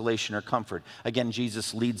consolation or comfort. Again,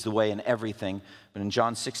 Jesus leads the way in everything. But in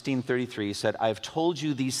John 16:33, he said, I have told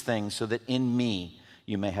you these things so that in me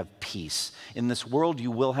you may have peace. In this world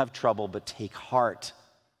you will have trouble, but take heart.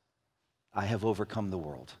 I have overcome the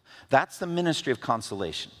world. That's the ministry of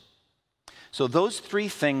consolation. So those three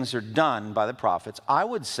things are done by the prophets. I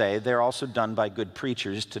would say they're also done by good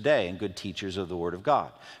preachers today and good teachers of the Word of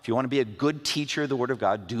God. If you want to be a good teacher of the Word of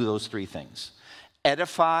God, do those three things.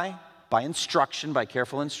 Edify by instruction, by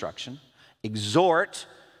careful instruction. Exhort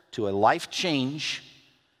to a life change.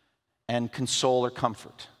 And console or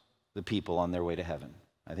comfort the people on their way to heaven.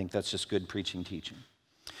 I think that's just good preaching, teaching.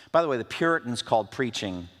 By the way, the Puritans called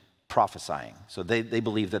preaching prophesying. So they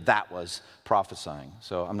believed that was prophesying.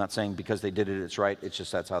 So I'm not saying because they did it, it's right. It's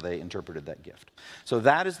just that's how they interpreted that gift. So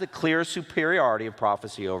that is the clear superiority of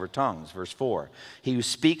prophecy over tongues. Verse 4. He who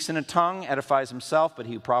speaks in a tongue edifies himself, but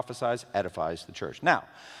he who prophesies edifies the church. Now,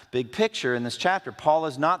 big picture in this chapter, Paul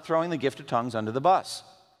is not throwing the gift of tongues under the bus.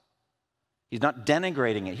 He's not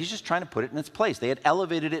denigrating it. He's just trying to put it in its place. They had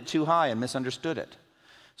elevated it too high and misunderstood it.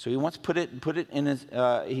 So he wants to put it in his,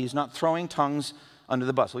 he's not throwing tongues under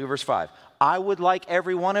the bus. Look at verse 5. I would like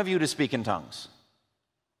every one of you to speak in tongues.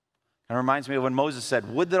 It reminds me of when Moses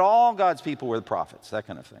said, would that all God's people were the prophets, that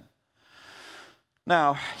kind of thing.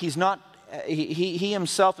 Now, he's not, he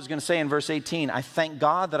himself is going to say in verse 18, I thank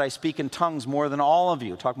God that I speak in tongues more than all of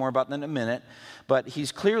you. Talk more about that in a minute. But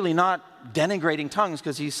he's clearly not denigrating tongues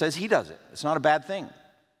because he says he does it. It's not a bad thing.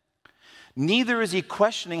 Neither is he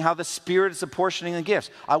questioning how the Spirit is apportioning the gifts.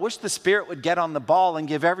 I wish the Spirit would get on the ball and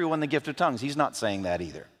give everyone the gift of tongues. He's not saying that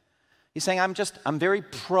either. He's saying, I'm very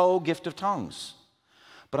pro gift of tongues,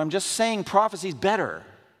 but I'm just saying prophecy's better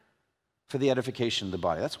for the edification of the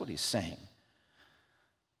body. That's what he's saying.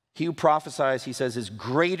 He who prophesies, he says, is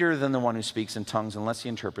greater than the one who speaks in tongues unless he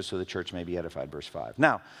interprets so the church may be edified, verse 5.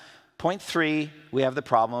 Now, point 3, we have the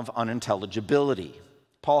problem of unintelligibility.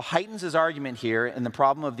 Paul heightens his argument here in the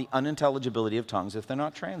problem of the unintelligibility of tongues if they're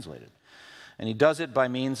not translated. And he does it by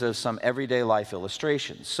means of some everyday life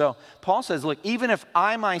illustrations. So Paul says, look, even if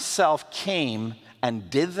I myself came and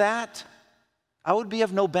did that, I would be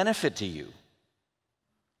of no benefit to you.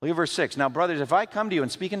 Look at verse 6. Now, brothers, if I come to you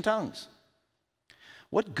and speak in tongues,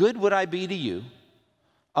 what good would I be to you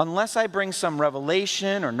unless I bring some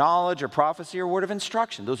revelation or knowledge or prophecy or word of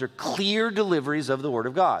instruction? Those are clear deliveries of the word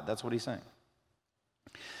of God. That's what he's saying.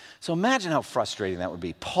 So imagine how frustrating that would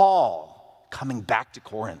be. Paul coming back to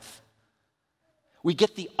Corinth. We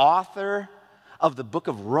get the author of the book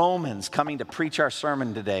of Romans coming to preach our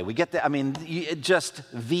sermon today. We get just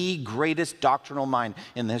the greatest doctrinal mind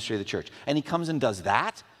in the history of the church. And he comes and does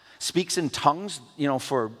that, speaks in tongues,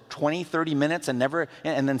 for 20, 30 minutes and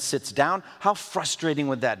then sits down. How frustrating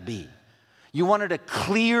would that be? You wanted a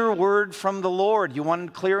clear word from the Lord. You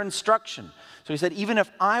wanted clear instruction. So he said, even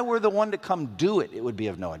if I were the one to come do it, it would be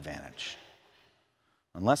of no advantage.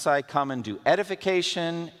 Unless I come and do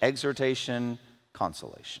edification, exhortation,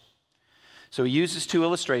 consolation. So he uses two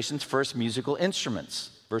illustrations. First, musical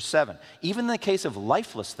instruments. Verse 7. Even in the case of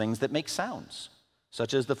lifeless things that make sounds,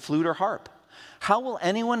 such as the flute or harp, how will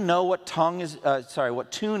anyone know what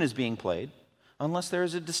tune is being played unless there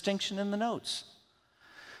is a distinction in the notes?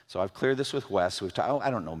 So I've cleared this with Wes.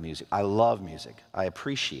 I don't know music. I love music. I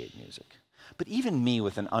appreciate music. But even me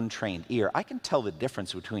with an untrained ear, I can tell the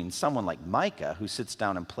difference between someone like Micah, who sits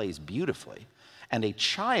down and plays beautifully, and a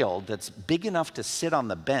child that's big enough to sit on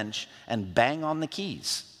the bench and bang on the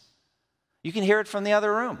keys. You can hear it from the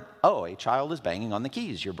other room. Oh, a child is banging on the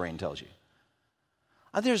keys, your brain tells you.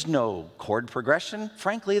 There's no chord progression.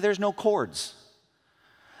 Frankly, there's no chords.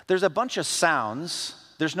 There's a bunch of sounds.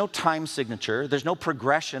 There's no time signature. There's no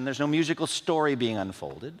progression. There's no musical story being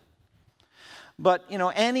unfolded. But,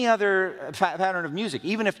 any other pattern of music,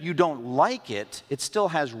 even if you don't like it, it still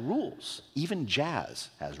has rules. Even jazz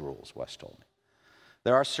has rules, Wes told me.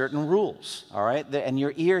 There are certain rules, all right? And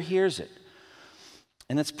your ear hears it.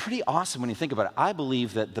 And it's pretty awesome when you think about it. I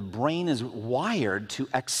believe that the brain is wired to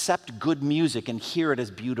accept good music and hear it as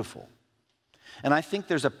beautiful. And I think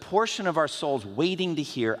there's a portion of our souls waiting to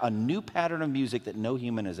hear a new pattern of music that no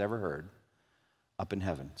human has ever heard up in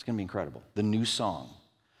heaven. It's going to be incredible. The new song.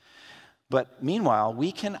 But meanwhile,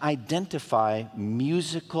 we can identify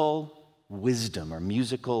musical wisdom or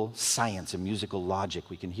musical science and musical logic.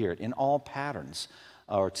 We can hear it in all patterns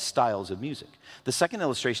or styles of music. The second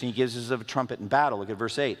illustration he gives is of a trumpet in battle. Look at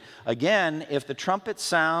verse 8. Again, if the trumpet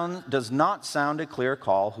sound does not sound a clear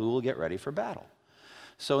call, who will get ready for battle?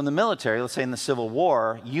 So in the military, let's say in the Civil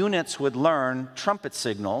War, units would learn trumpet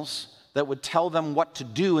signals that would tell them what to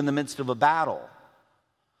do in the midst of a battle.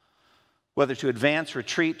 Whether to advance,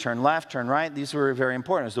 retreat, turn left, turn right, these were very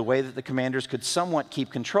important. It was the way that the commanders could somewhat keep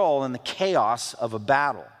control in the chaos of a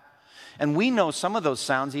battle. And we know some of those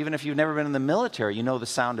sounds, even if you've never been in the military. You know the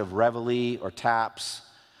sound of reveille or taps.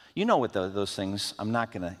 You know what those things, I'm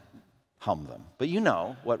not going to hum them, but you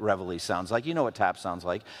know what reveille sounds like. You know what tap sounds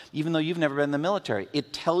like. Even though you've never been in the military,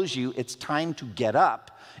 it tells you it's time to get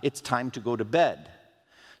up. It's time to go to bed.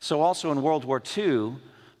 So also in World War II,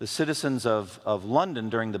 the citizens of London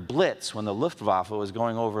during the Blitz, when the Luftwaffe was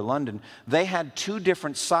going over London, they had two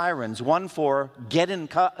different sirens, one for get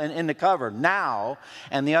into cover now,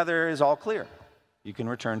 and the other is all clear. You can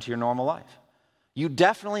return to your normal life. You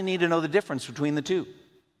definitely need to know the difference between the two.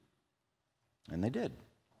 And they did.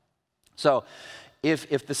 So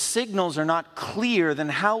if the signals are not clear, then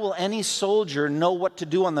how will any soldier know what to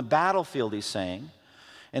do on the battlefield, he's saying.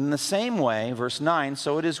 And in the same way, verse 9,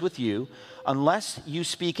 so it is with you. Unless you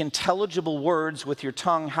speak intelligible words with your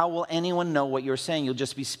tongue, how will anyone know what you're saying? You'll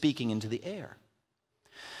just be speaking into the air.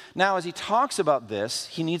 Now, as he talks about this,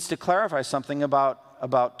 he needs to clarify something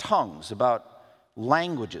about tongues, about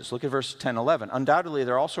languages. Look at verse 10, 11. Undoubtedly,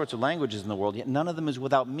 there are all sorts of languages in the world, yet none of them is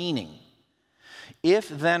without meaning. If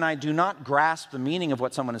then I do not grasp the meaning of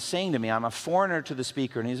what someone is saying to me, I'm a foreigner to the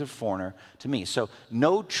speaker and he's a foreigner to me. So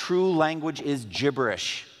no true language is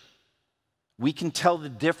gibberish. We can tell the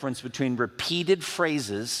difference between repeated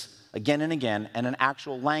phrases again and again and an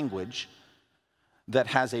actual language that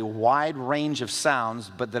has a wide range of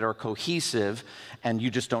sounds but that are cohesive and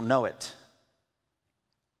you just don't know it.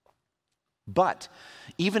 But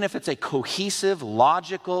even if it's a cohesive,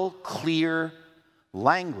 logical, clear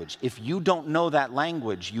Language. If you don't know that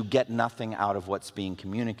language, you get nothing out of what's being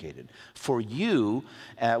communicated. For you,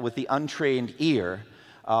 with the untrained ear,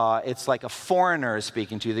 it's like a foreigner is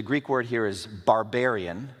speaking to you. The Greek word here is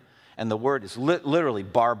barbarian, and the word is literally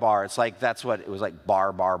barbar. It's like, that's what it was like,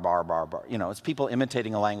 bar. You know, it's people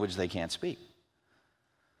imitating a language they can't speak.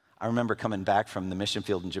 I remember coming back from the mission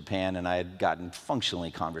field in Japan, and I had gotten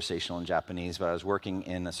functionally conversational in Japanese, but I was working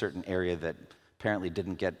in a certain area that apparently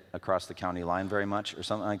didn't get across the county line very much or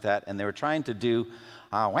something like that, and they were trying to do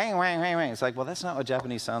wang, wang, wang, wang. It's like, well, that's not what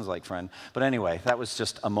Japanese sounds like, friend. But anyway, that was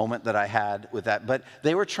just a moment that I had with that. But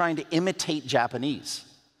they were trying to imitate Japanese.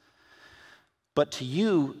 But to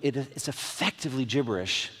you, it's effectively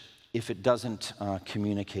gibberish if it doesn't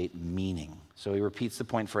communicate meaning. So he repeats the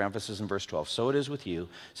point for emphasis in verse 12. So it is with you.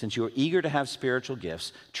 Since you are eager to have spiritual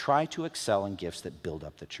gifts, try to excel in gifts that build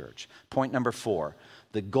up the church. Point number 4.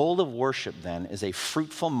 The goal of worship, then, is a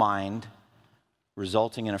fruitful mind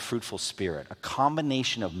resulting in a fruitful spirit, a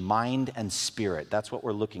combination of mind and spirit. That's what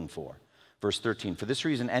we're looking for. Verse 13, for this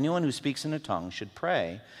reason, anyone who speaks in a tongue should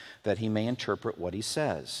pray that he may interpret what he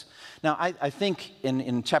says. Now, I think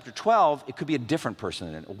in chapter 12, it could be a different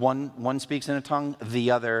person. One speaks in a tongue,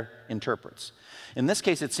 the other interprets. In this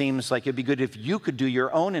case, it seems like it'd be good if you could do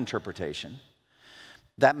your own interpretation.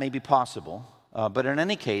 That may be possible. But in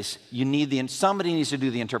any case, somebody needs to do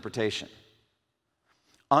the interpretation.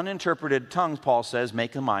 Uninterpreted tongues, Paul says,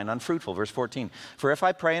 make the mind unfruitful. Verse 14, for if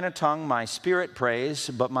I pray in a tongue, my spirit prays,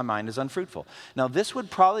 but my mind is unfruitful. Now, this would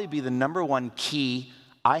probably be the number one key,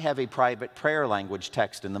 I have a private prayer language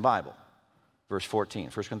text in the Bible. Verse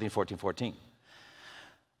 14, 1 Corinthians 14:14.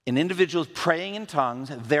 In individuals praying in tongues,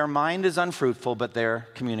 their mind is unfruitful, but they're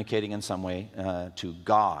communicating in some way to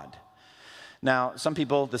God. Now, some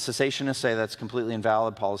people, the cessationists, say that's completely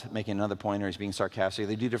invalid. Paul's making another point, or he's being sarcastic.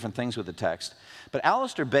 They do different things with the text. But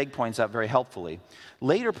Alistair Begg points out very helpfully,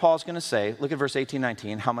 later Paul's going to say, look at verse 18,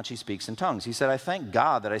 19, how much he speaks in tongues. He said, I thank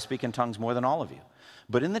God that I speak in tongues more than all of you.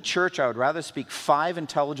 But in the church, I would rather speak 5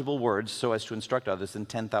 intelligible words so as to instruct others than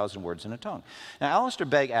 10,000 words in a tongue. Now, Alistair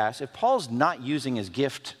Begg asks, if Paul's not using his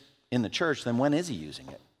gift in the church, then when is he using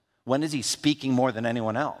it? When is he speaking more than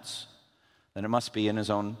anyone else? Then it must be in his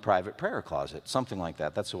own private prayer closet, something like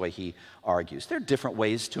that. That's the way he argues. There are different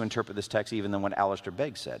ways to interpret this text, even than what Alistair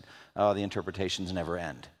Begg said. The interpretations never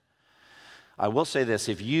end. I will say this,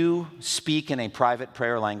 if you speak in a private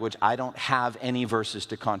prayer language, I don't have any verses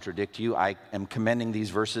to contradict you. I am commending these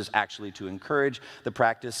verses actually to encourage the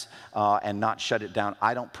practice and not shut it down.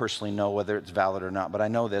 I don't personally know whether it's valid or not, but I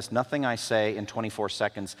know this. Nothing I say in 24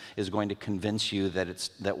 seconds is going to convince you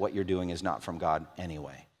that what you're doing is not from God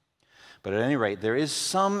anyway. But at any rate, there is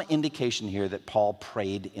some indication here that Paul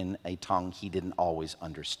prayed in a tongue he didn't always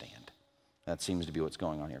understand. That seems to be what's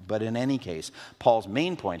going on here. But in any case, Paul's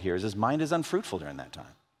main point here is his mind is unfruitful during that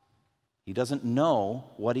time. He doesn't know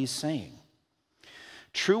what he's saying.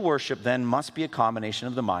 True worship then must be a combination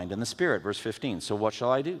of the mind and the spirit. Verse 15, so what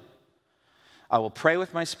shall I do? I will pray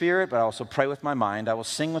with my spirit, but I also pray with my mind. I will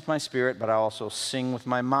sing with my spirit, but I also sing with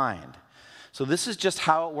my mind. So this is just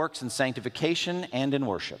how it works in sanctification and in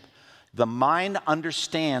worship. The mind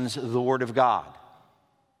understands the Word of God.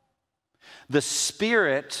 The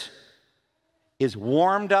Spirit is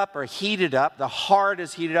warmed up or heated up. The heart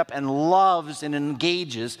is heated up and loves and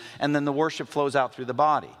engages, and then the worship flows out through the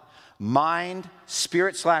body. Mind,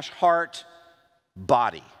 spirit/heart,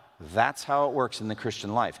 body. That's how it works in the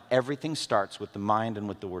Christian life. Everything starts with the mind and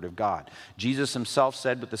with the Word of God. Jesus himself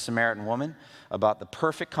said with the Samaritan woman about the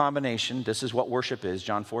perfect combination, this is what worship is,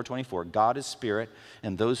 John 4:24, God is spirit,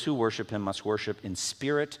 and those who worship him must worship in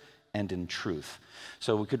spirit and in truth.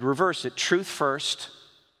 So we could reverse it, truth first,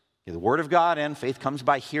 the Word of God in, faith comes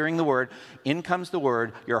by hearing the Word, in comes the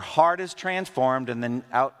Word, your heart is transformed, and then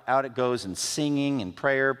out it goes in singing and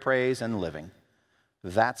prayer, praise, and living.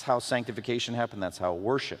 That's how sanctification happens. That's how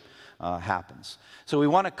worship happens. So we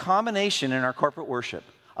want a combination in our corporate worship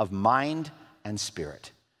of mind and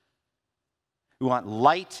spirit. We want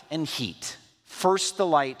light and heat. First the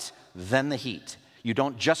light, then the heat. You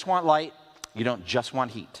don't just want light. You don't just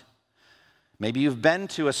want heat. Maybe you've been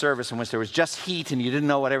to a service in which there was just heat and you didn't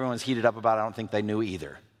know what everyone was heated up about. I don't think they knew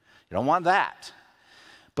either. You don't want that.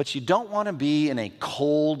 But you don't want to be in a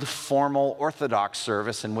cold, formal, orthodox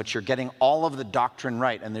service in which you're getting all of the doctrine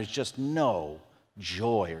right and there's just no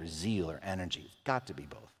joy or zeal or energy. It's got to be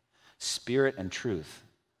both. Spirit and truth.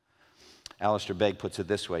 Alistair Begg puts it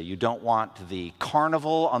this way. You don't want the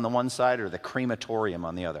carnival on the one side or the crematorium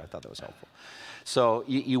on the other. I thought that was helpful. So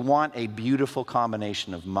you want a beautiful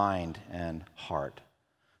combination of mind and heart.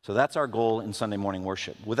 So that's our goal in Sunday morning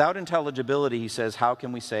worship. Without intelligibility, he says, how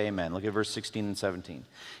can we say amen? Look at verse 16 and 17.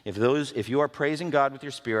 If you are praising God with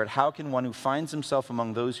your spirit, how can one who finds himself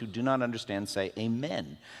among those who do not understand say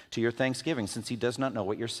amen to your thanksgiving, since he does not know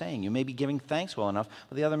what you're saying? You may be giving thanks well enough,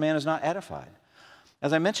 but the other man is not edified.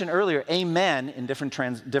 As I mentioned earlier, amen in different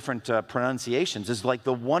pronunciations is like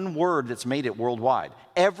the one word that's made it worldwide.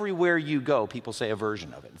 Everywhere you go, people say a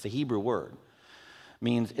version of it. It's a Hebrew word.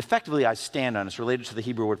 Means effectively I stand on. It's related to the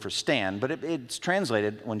Hebrew word for stand, but it's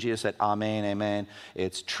translated when Jesus said amen, amen,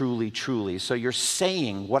 it's truly, truly. So you're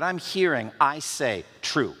saying what I'm hearing, I say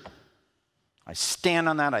true. I stand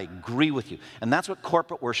on that, I agree with you. And that's what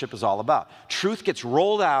corporate worship is all about. Truth gets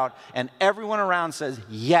rolled out and everyone around says,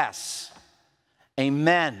 yes,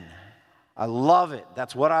 amen. I love it.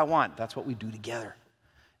 That's what I want. That's what we do together.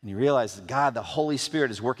 And you realize that God, the Holy Spirit,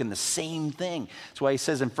 is working the same thing. That's why he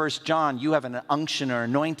says in 1 John, you have an unction or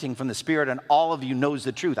anointing from the Spirit, and all of you knows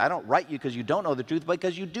the truth. I don't write you because you don't know the truth, but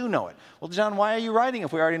because you do know it. Well, John, why are you writing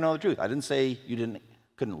if we already know the truth? I didn't say you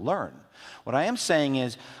couldn't learn. What I am saying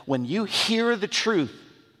is when you hear the truth,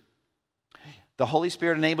 the Holy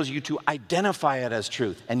Spirit enables you to identify it as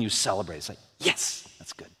truth, and you celebrate. It's like, yes,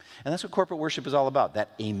 that's good. And that's what corporate worship is all about, that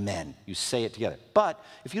amen. You say it together. But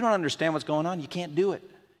if you don't understand what's going on, you can't do it.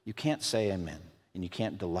 You can't say amen, and you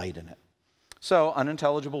can't delight in it. So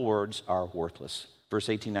unintelligible words are worthless. Verse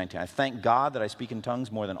 18, 19, I thank God that I speak in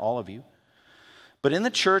tongues more than all of you. But in the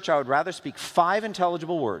church, I would rather speak 5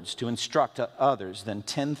 intelligible words to instruct others than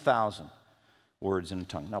 10,000 words in a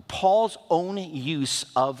tongue. Now, Paul's own use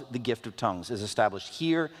of the gift of tongues is established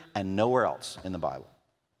here and nowhere else in the Bible.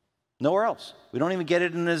 Nowhere else. We don't even get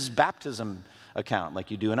it in his baptism account like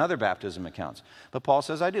you do in other baptism accounts. But Paul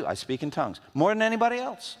says, I do. I speak in tongues more than anybody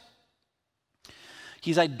else.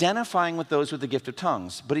 He's identifying with those with the gift of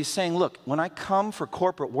tongues. But he's saying, look, when I come for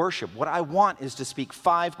corporate worship, what I want is to speak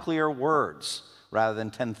 5 clear words rather than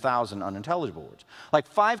 10,000 unintelligible words. Like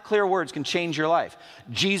 5 clear words can change your life.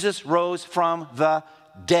 Jesus rose from the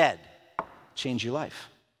dead. Change your life.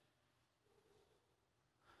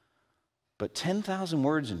 But 10,000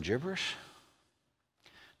 words in gibberish?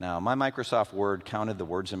 Now, my Microsoft Word counted the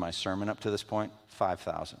words in my sermon up to this point,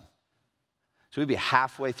 5,000. So we'd be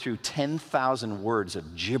halfway through 10,000 words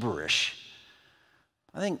of gibberish.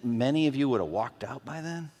 I think many of you would have walked out by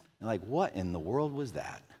then. You're like, what in the world was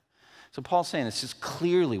that? So Paul's saying it's just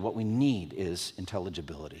clearly what we need is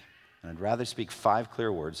intelligibility. And I'd rather speak 5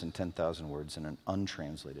 clear words than 10,000 words in an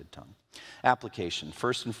untranslated tongue. Application.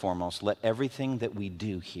 First and foremost, let everything that we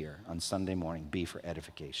do here on Sunday morning be for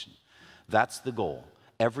edification. That's the goal.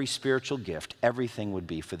 Every spiritual gift, everything would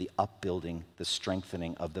be for the upbuilding, the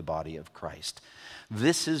strengthening of the body of Christ.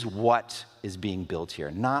 This is what is being built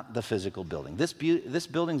here, not the physical building. This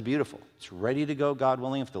building's beautiful. It's ready to go, God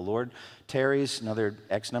willing. If the Lord tarries another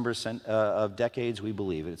X number of decades, we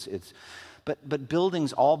believe it. But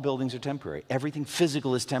buildings, all buildings are temporary. Everything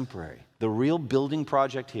physical is temporary. The real building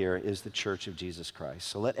project here is the church of Jesus Christ.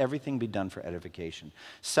 So let everything be done for edification.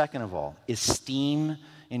 Second of all, esteem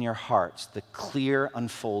in your hearts the clear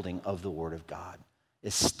unfolding of the Word of God.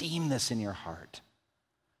 Esteem this in your heart.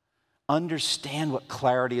 Understand what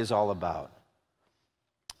clarity is all about.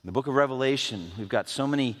 In the book of Revelation, we've got so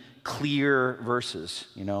many clear verses.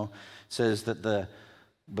 You know, it says that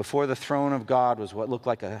before the throne of God was what looked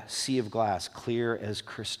like a sea of glass, clear as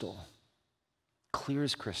crystal. Clear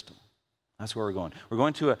as crystal. That's where we're going. We're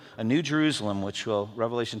going to a new Jerusalem, which will,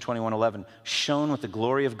 Revelation 21:11, shone with the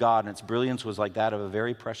glory of God, and its brilliance was like that of a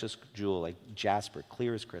very precious jewel, like jasper,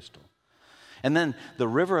 clear as crystal. And then the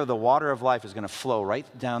river of the water of life is going to flow right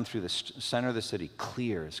down through the center of the city,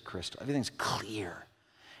 clear as crystal. Everything's clear,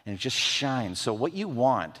 and it just shines. So what you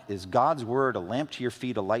want is God's word, a lamp to your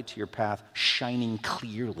feet, a light to your path, shining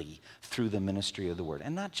clearly through the ministry of the word.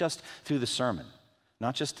 And not just through the sermon,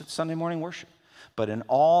 not just at Sunday morning worship, but in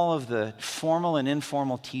all of the formal and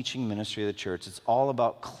informal teaching ministry of the church. It's all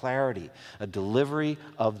about clarity, a delivery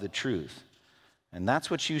of the truth. And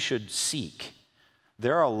that's what you should seek.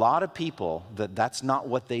 There are a lot of people that's not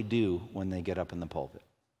what they do when they get up in the pulpit.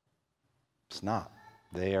 It's not.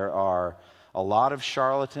 There are a lot of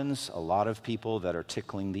charlatans, a lot of people that are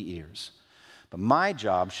tickling the ears. But my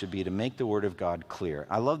job should be to make the Word of God clear.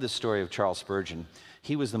 I love this story of Charles Spurgeon.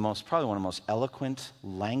 He was probably one of the most eloquent,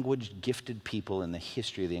 language-gifted people in the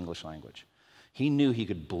history of the English language. He knew he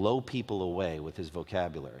could blow people away with his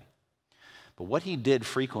vocabulary. But what he did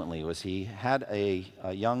frequently was he had a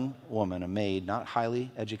young woman, a maid, not highly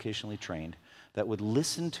educationally trained, that would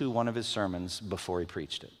listen to one of his sermons before he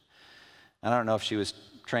preached it. I don't know if she was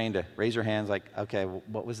trained to raise her hands like, okay,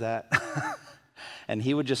 what was that? And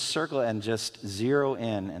he would just circle and just zero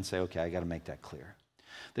in and say, okay, I got to make that clear.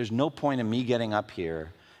 There's no point in me getting up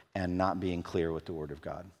here and not being clear with the Word of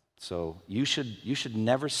God. So you should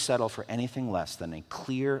never settle for anything less than a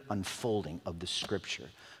clear unfolding of the Scripture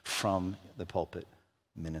from the pulpit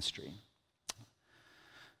ministry.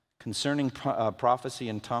 Concerning prophecy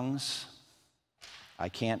and tongues, I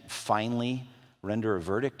can't finally render a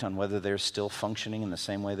verdict on whether they're still functioning in the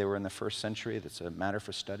same way they were in the first century. That's a matter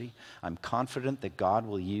for study. I'm confident that God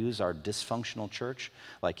will use our dysfunctional church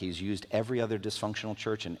like he's used every other dysfunctional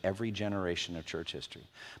church in every generation of church history.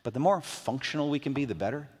 But the more functional we can be, the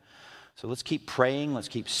better. So let's keep praying, let's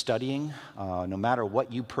keep studying. No matter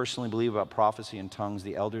what you personally believe about prophecy and tongues,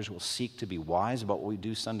 the elders will seek to be wise about what we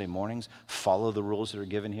do Sunday mornings, follow the rules that are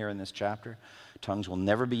given here in this chapter. Tongues will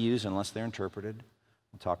never be used unless they're interpreted.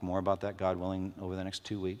 We'll talk more about that, God willing, over the next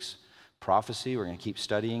 2 weeks. Prophecy, we're going to keep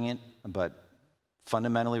studying it, but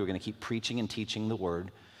fundamentally we're going to keep preaching and teaching the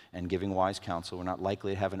Word and giving wise counsel. We're not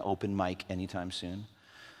likely to have an open mic anytime soon,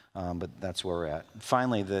 but that's where we're at.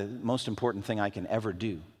 Finally, the most important thing I can ever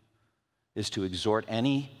do is to exhort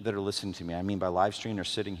any that are listening to me, I mean by live stream or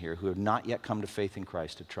sitting here, who have not yet come to faith in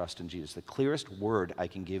Christ, to trust in Jesus. The clearest word I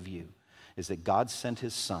can give you is that God sent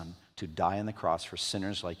his Son to die on the cross for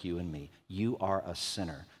sinners like you and me. You are a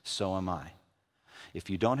sinner, so am I. If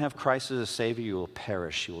you don't have Christ as a Savior, you will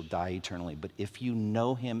perish, you will die eternally. But if you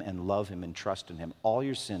know him and love him and trust in him, all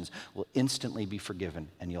your sins will instantly be forgiven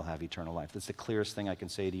and you'll have eternal life. That's the clearest thing I can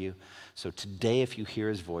say to you. So today, if you hear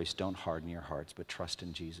his voice, don't harden your hearts, but trust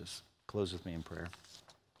in Jesus. Close with me in prayer.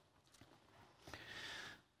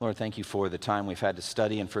 Lord, thank you for the time we've had to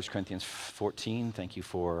study in 1 Corinthians 14. Thank you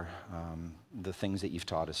for the things that you've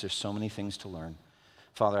taught us. There's so many things to learn.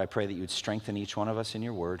 Father, I pray that you would strengthen each one of us in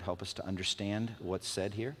your word. Help us to understand what's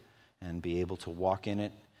said here and be able to walk in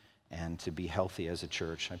it and to be healthy as a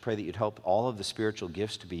church. I pray that you'd help all of the spiritual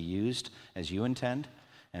gifts to be used as you intend,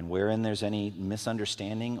 and wherein there's any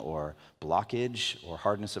misunderstanding or blockage or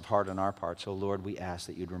hardness of heart on our part, so Lord, we ask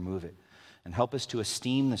that you'd remove it. And help us to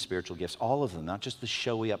esteem the spiritual gifts, all of them, not just the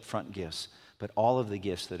showy upfront gifts, but all of the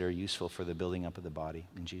gifts that are useful for the building up of the body.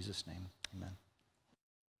 In Jesus' name, amen.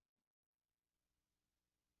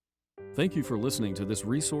 Thank you for listening to this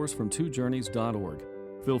resource from twojourneys.org.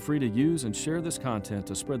 Feel free to use and share this content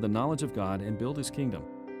to spread the knowledge of God and build his kingdom.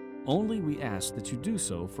 Only we ask that you do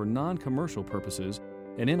so for non-commercial purposes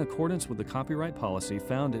and in accordance with the copyright policy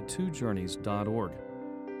found at twojourneys.org.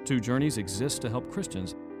 Two Journeys exists to help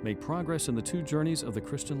Christians make progress in the two journeys of the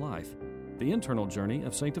Christian life, the internal journey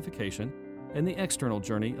of sanctification and the external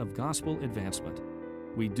journey of gospel advancement.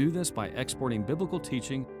 We do this by exporting biblical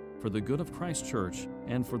teaching for the good of Christ's church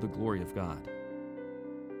and for the glory of God.